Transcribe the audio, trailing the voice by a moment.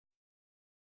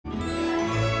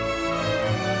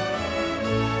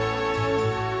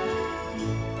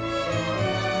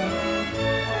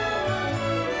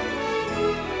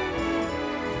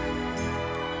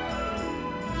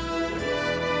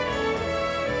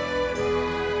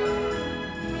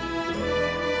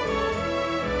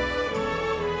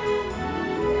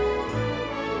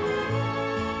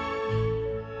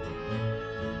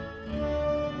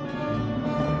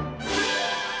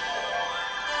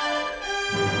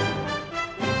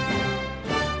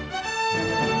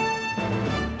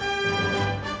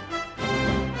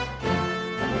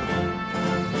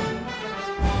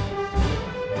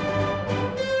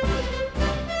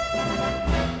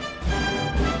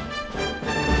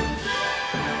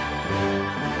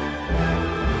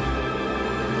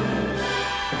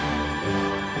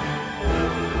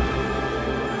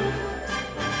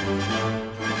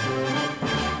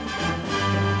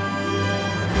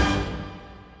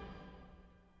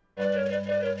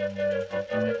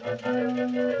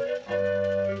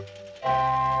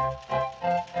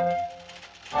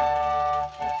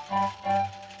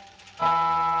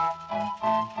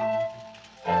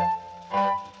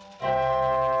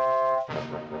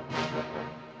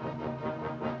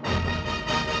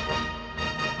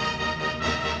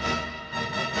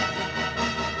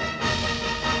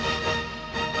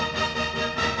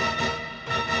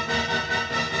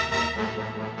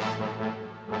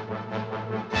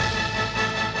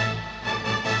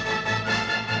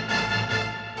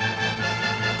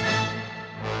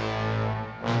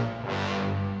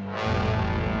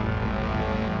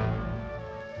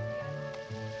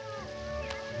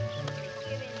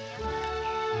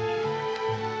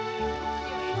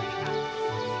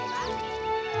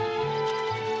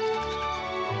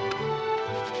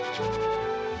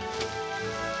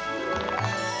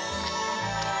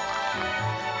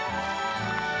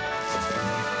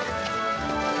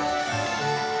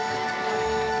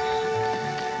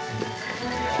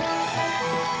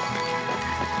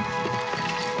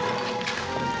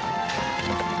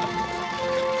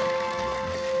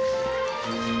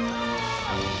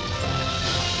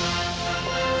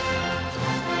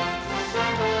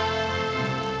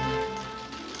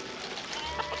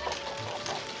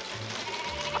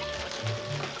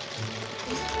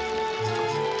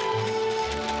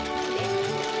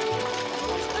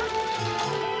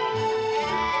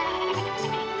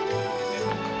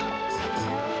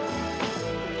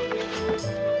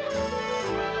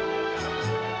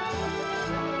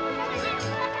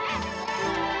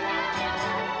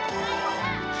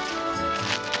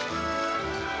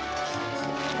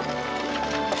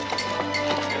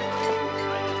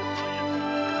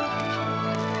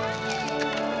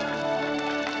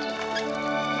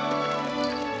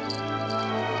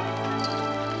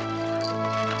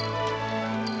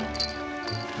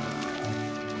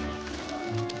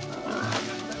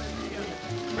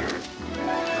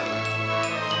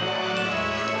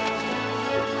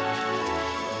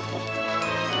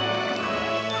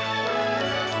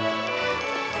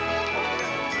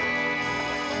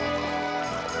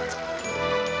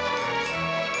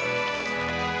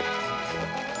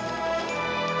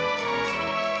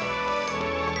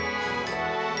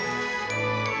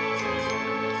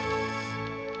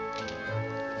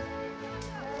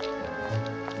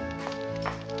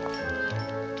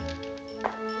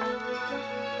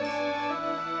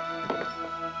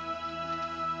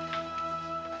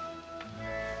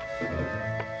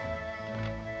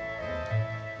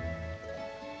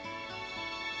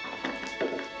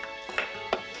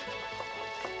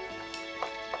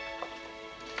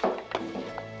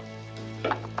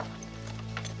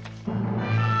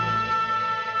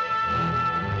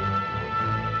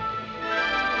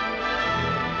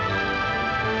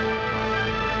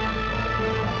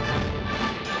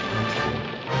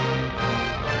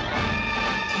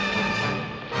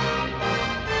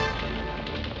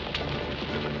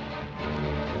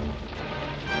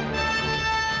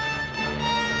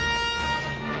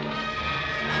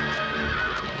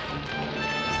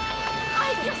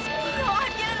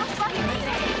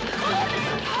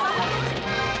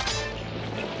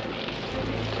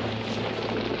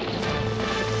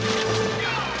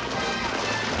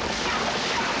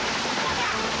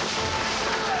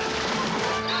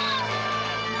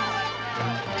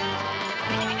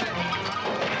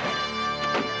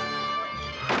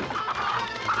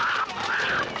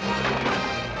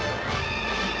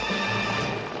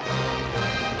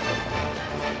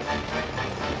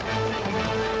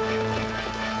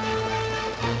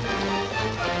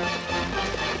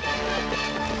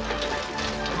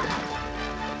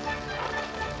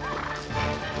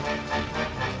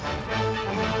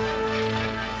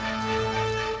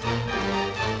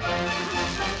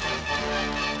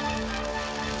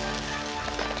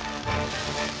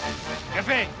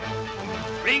Jefe,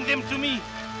 bring them to me.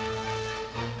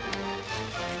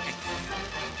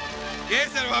 ¿Qué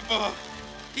es el guapo?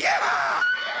 ¡Lleva!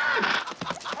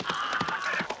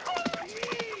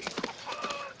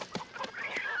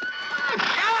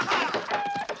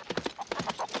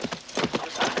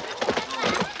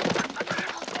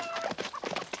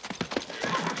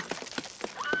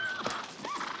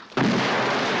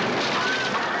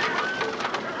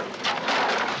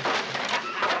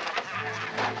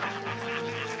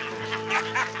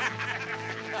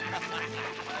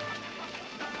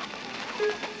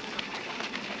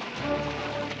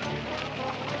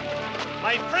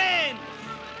 My friends,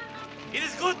 it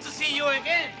is good to see you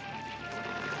again.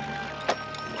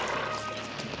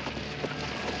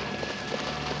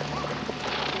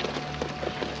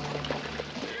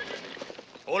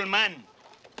 Old man,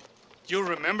 you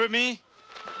remember me?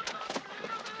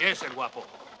 Yes, El Guapo.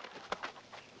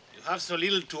 You have so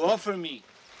little to offer me.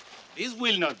 This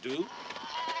will not do.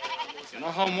 You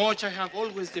know how much I have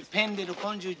always depended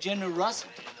upon your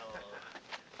generosity.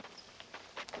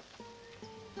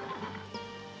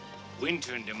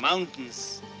 Winter in the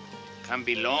mountains can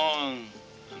be long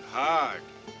and hard.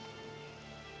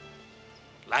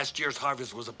 Last year's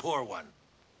harvest was a poor one.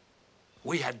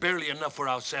 We had barely enough for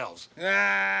ourselves.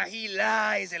 Ah, he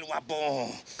lies, El Guapo.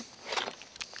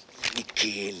 Let me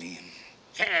kill him.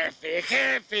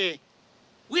 Jefe,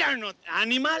 we are not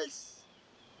animals.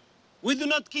 We do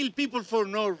not kill people for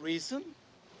no reason.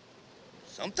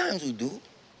 Sometimes we do.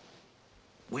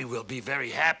 We will be very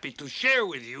happy to share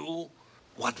with you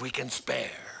what we can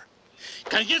spare.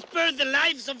 Can you spare the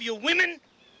lives of your women,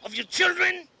 of your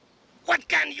children? What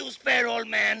can you spare, old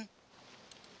man?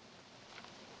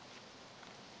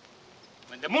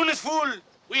 When the moon is full,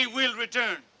 we will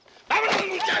return. ¡Vámonos,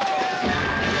 muchachos!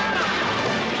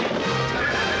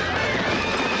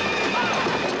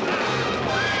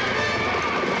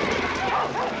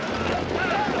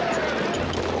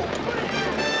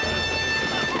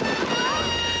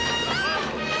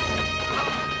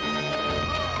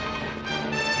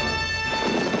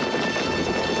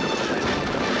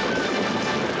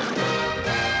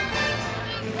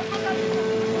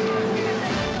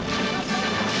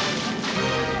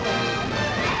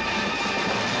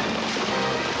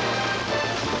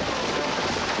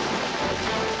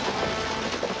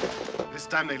 This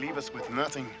time they leave us with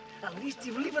nothing. At least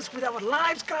you leave us with our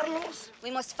lives, Carlos.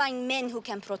 We must find men who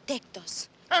can protect us.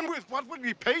 And with what would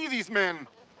we pay these men?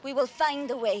 We will find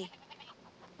a way.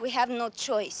 We have no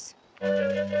choice.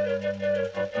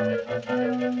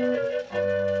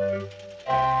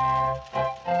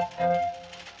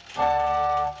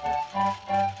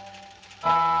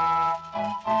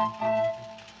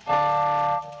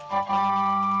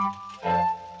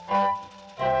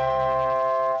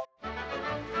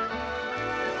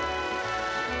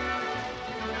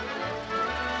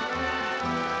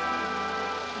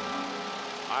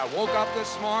 I woke up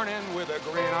this morning with a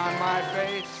grin on my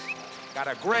face. Got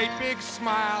a great big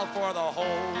smile for the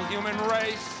whole human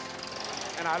race.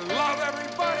 And I love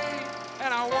everybody,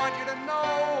 and I want you to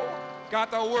know.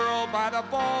 Got the world by the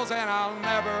balls, and I'll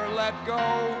never let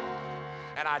go.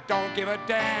 And I don't give a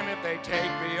damn if they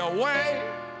take me away,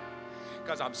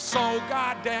 'cause I'm so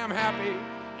goddamn happy.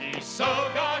 He's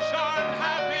so gosh darn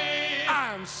happy.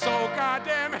 I'm so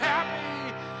goddamn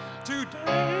happy today.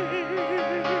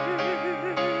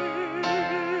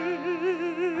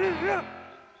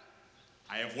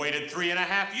 I have waited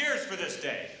 3.5 years for this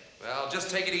day. Well, just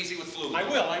take it easy with Fluke. I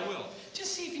will.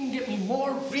 Just see if you can get me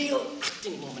more real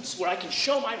acting moments where I can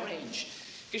show my range.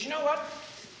 Because you know what?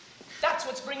 That's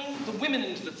what's bringing the women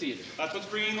into the theater. That's what's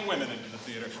bringing the women into the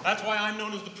theater. That's why I'm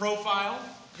known as the profile.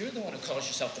 You're the one who calls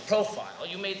yourself the profile.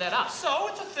 You made that up. So,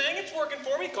 it's a thing. It's working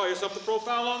for me. Call yourself the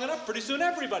profile long enough, pretty soon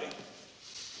everybody.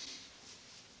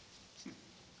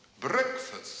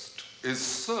 Breakfast is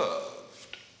served.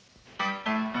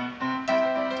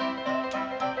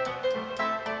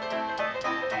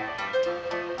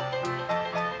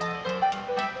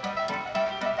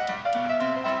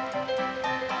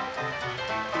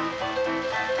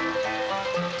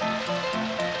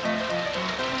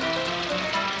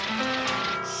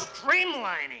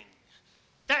 Streamlining.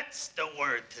 That's the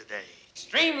word today.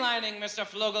 Streamlining, Mr.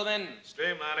 Flugelman.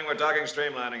 Streamlining, we're talking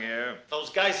streamlining here. Those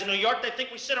guys in New York, they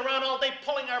think we sit around all day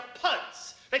pulling our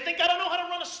puds. They think I don't know how to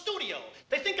run a studio.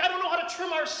 They think I don't know how to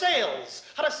trim our sails,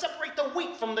 how to separate the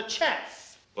wheat from the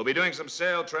chaff. We'll be doing some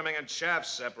sail trimming and chaff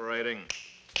separating.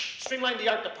 Streamline the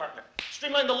art department.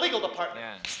 Streamline the legal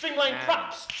department. Streamline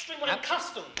props. Streamline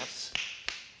costumes.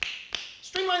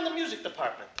 Streamline the music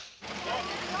department.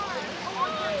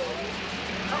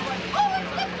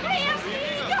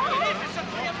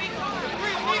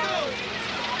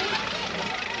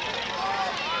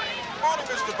 Morning,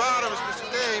 Mr. Bottoms, Mr.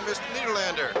 Day, Mr.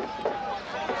 Nederlander.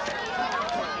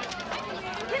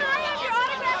 Can I have your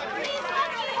autograph, please?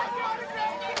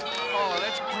 Oh,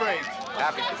 that's great.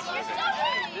 Happy to see you.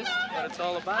 This is what it's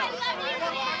all about.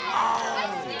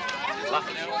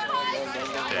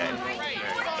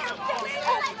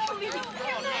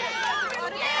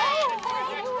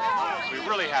 We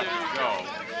really have to go.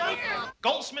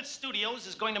 Goldsmith Studios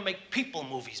is going to make people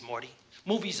movies, Morty.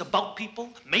 Movies about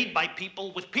people, made by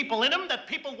people, with people in them that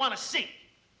people want to see.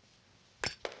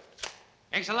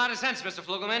 Makes a lot of sense, Mr.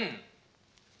 Flugelman.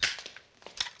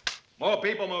 More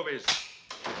people movies.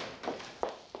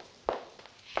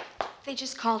 They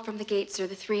just called from the gate, sir.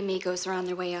 The three Amigos are on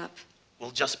their way up.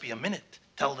 Will just be a minute.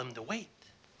 Tell them to wait.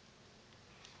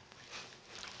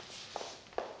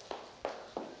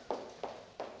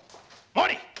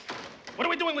 Morty! what are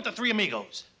we doing with the three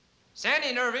amigos? Sandy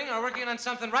and Irving are working on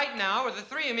something right now where the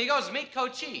three amigos meet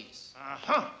Cochise.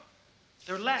 Uh-huh.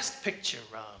 Their last picture,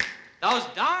 Those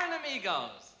darn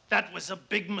amigos. That was a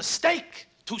big mistake.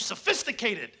 Too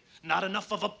sophisticated. Not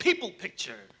enough of a people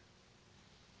picture.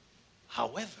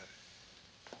 However,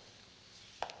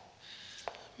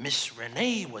 Miss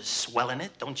Renee was swelling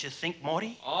it, don't you think,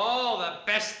 Morty? Oh,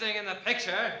 the best thing in the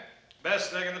picture. Best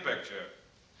thing in the picture.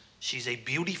 She's a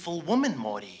beautiful woman,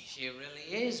 Morty. She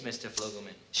really is, Mr.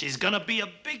 Flugelman. She's gonna be a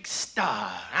big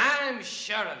star. I'm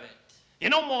sure of it. You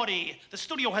know, Morty, the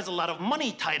studio has a lot of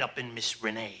money tied up in Miss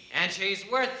Renee. And she's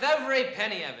worth every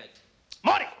penny of it.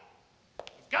 Morty,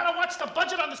 you've gotta watch the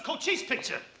budget on this Cochise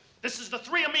picture. This is the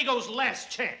three amigos' last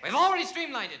chance. We've already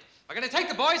streamlined it. We're gonna take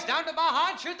the boys down to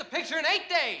Baja and shoot the picture in 8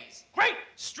 days. Great!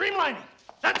 Streamlining.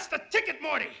 That's the ticket,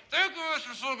 Morty. Thank you,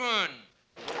 Mr. Flugelman.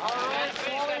 All right,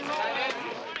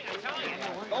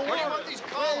 don't worry about these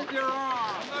calls. Wave your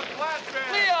arm.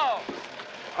 Leo!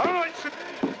 All right,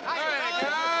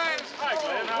 guys. Hi,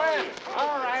 Glenn.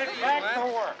 All right, back to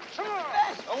work. Come on.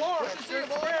 Lawrence, you're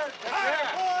scared.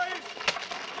 Boys.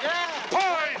 Yeah.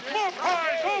 Pies! More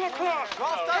pies all across!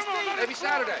 Golf dusty? Maybe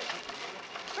Saturday.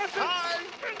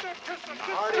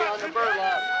 Party on the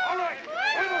burlap. All right.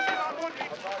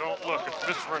 Don't look, it's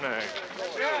Miss Renee.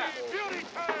 Yeah.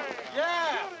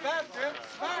 Yeah, that's it.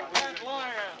 Smack that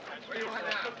lion.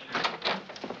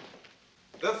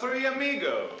 The three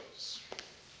amigos.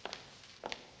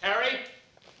 Harry,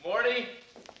 Morty,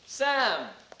 Sam.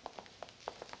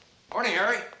 Morning,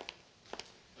 Harry.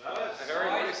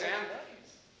 Harry, Sam.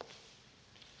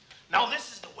 Now,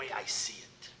 this is the way I see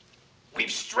it.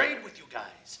 We've strayed with you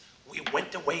guys. We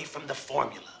went away from the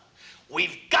formula.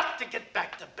 We've got to get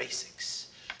back to basics.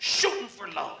 Shooting for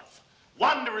love.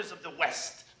 Wanderers of the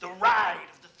West. The ride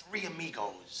of the three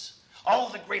amigos. All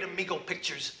the great amigo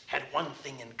pictures had one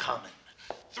thing in common.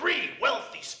 Three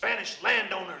wealthy Spanish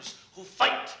landowners who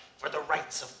fight for the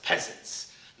rights of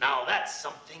peasants. Now, that's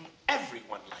something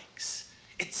everyone likes.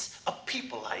 It's a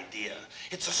people idea.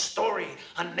 It's a story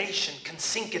a nation can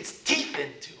sink its teeth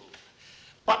into.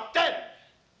 But then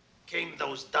came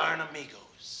those darn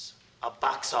amigos. A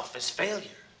box office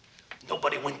failure.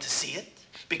 Nobody went to see it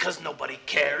because nobody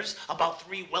cares about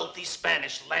three wealthy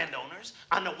Spanish landowners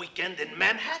on a weekend in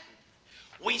Manhattan.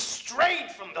 We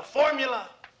strayed from the formula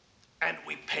and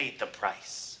we paid the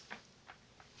price.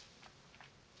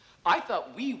 I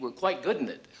thought we were quite good in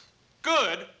it.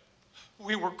 Good?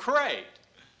 We were great.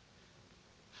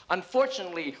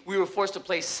 Unfortunately, we were forced to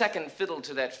play second fiddle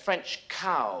to that French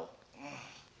cow.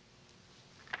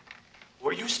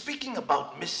 Were you speaking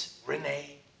about Miss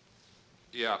Renee?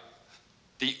 Yeah.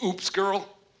 The oops girl?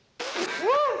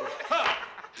 Woo!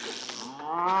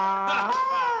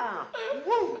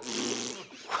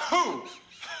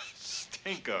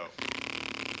 Stinko.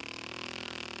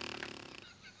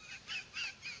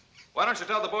 Why don't you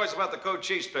tell the boys about the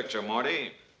Cochise picture,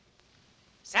 Morty?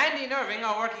 Sandy and Irving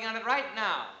are working on it right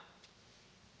now.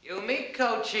 You meet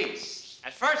Cochise.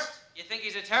 At first, you think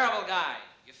he's a terrible guy.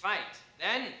 You fight.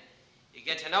 Then, you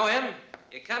get to know him,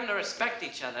 you come to respect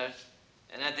each other,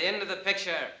 and at the end of the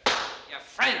picture, you're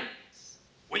friends.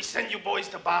 We send you boys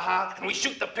to Baja and we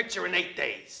shoot the picture in 8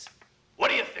 days. What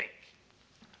do you think?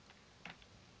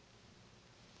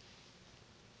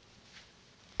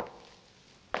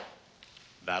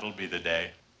 That'll be the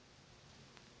day.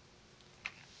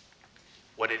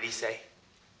 What did he say?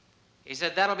 He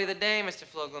said that'll be the day, Mr.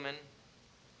 Flugelman.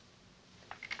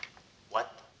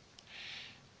 What?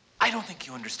 I don't think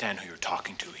you understand who you're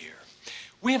talking to here.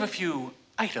 We have a few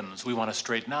items we want to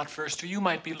straighten out first, or you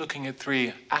might be looking at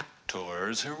three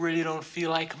actors who really don't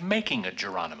feel like making a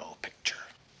Geronimo picture.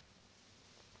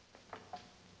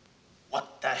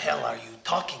 What the hell are you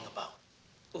talking about?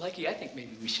 Lucky, I think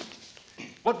maybe we should...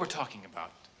 What we're talking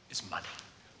about is money.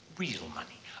 Real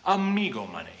money. Amigo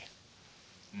money.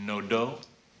 No dough,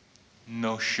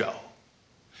 no show.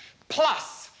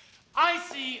 Plus, I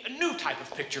see a new type of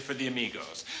picture for the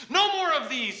Amigos. No more of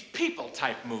these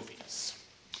people-type movies.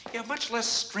 Yeah, much less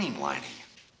streamlining.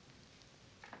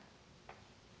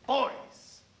 Boys,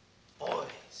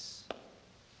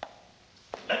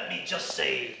 let me just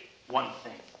say one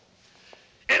thing.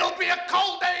 It'll be a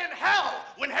cold day in hell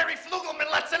when Harry Flugelman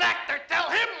lets an actor tell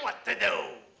him what to do.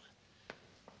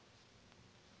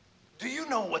 Do you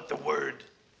know what the word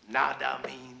nada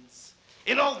means?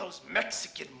 In all those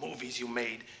Mexican movies you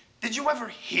made, did you ever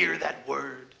hear that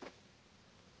word?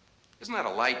 Isn't that a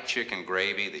light chicken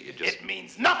gravy that you just... It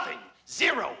means nothing.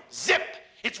 Zero. Zip.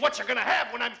 It's what you're gonna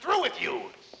have when I'm through with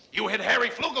you. You hit Harry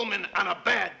Flugelman on a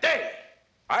bad day.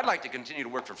 I'd like to continue to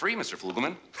work for free, Mr.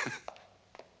 Flugelman.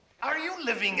 Are you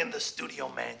living in the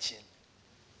studio mansion?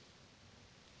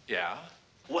 Yeah?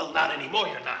 Well, not anymore,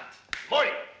 you're not.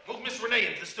 Morty, move Miss Renee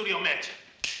into the studio mansion.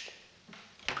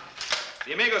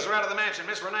 The Amigos are out of the mansion.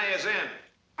 Miss Renee is in.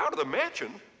 Out of the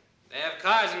mansion? They have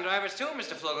cars and drivers too,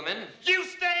 Mr. Flugelman. You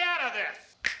stay out of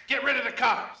this! Get rid of the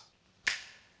cars.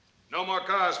 No more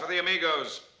cars for the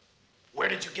Amigos. Where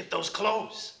did you get those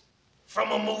clothes?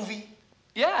 From a movie?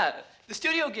 Yeah, the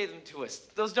studio gave them to us.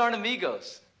 Those darn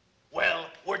Amigos. Well,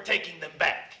 we're taking them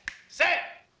back. Sam!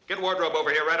 Get wardrobe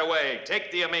over here right away.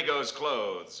 Take the Amigos'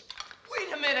 clothes.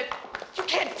 Wait a minute. You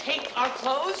can't take our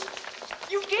clothes.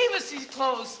 You gave us these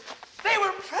clothes. They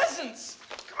were presents.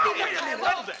 Wait a minute.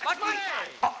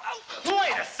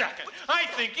 Wait a second. I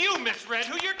think you misread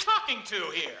who you're talking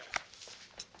to here.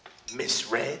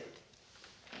 Misread?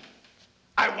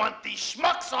 I want these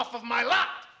schmucks off of my lot.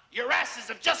 Your asses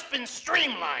have just been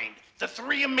streamlined. The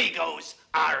three Amigos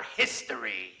are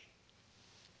history.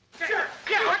 Sure.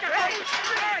 Yeah, hey!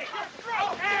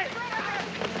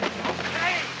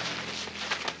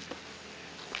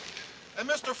 And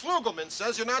Mr. Flugelman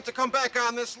says you're not to come back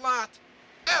on this lot,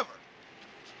 ever.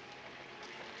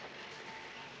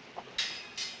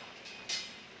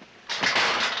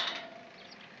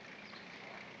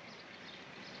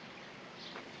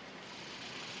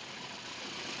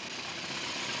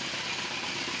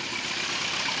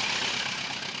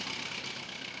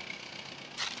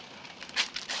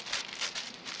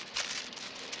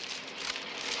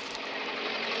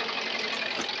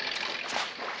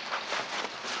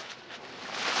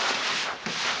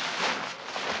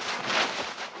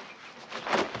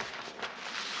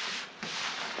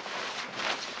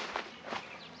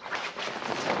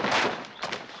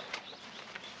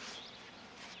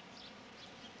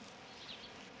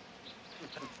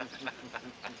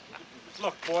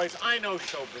 Look, boys, I know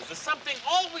show business. Something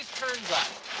always turns up.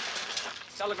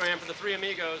 Telegram for the three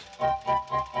Amigos.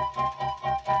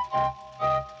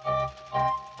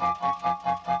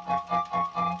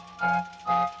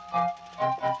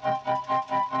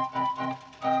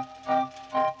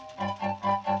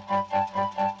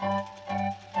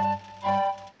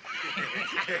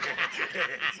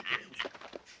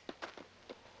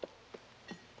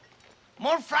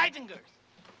 More Freitengers.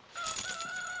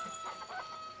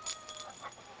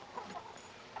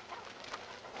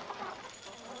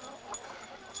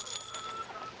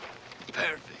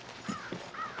 Perfect.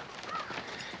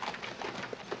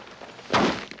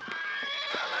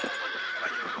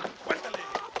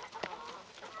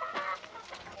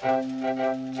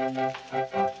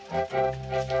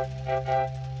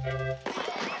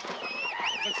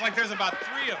 Looks like there's about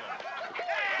 3 of them.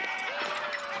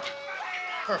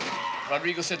 Perfect.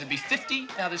 Rodrigo said there'd be 50,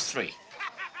 now there's 3.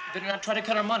 Better not try to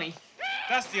cut our money.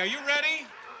 Dusty, are you ready?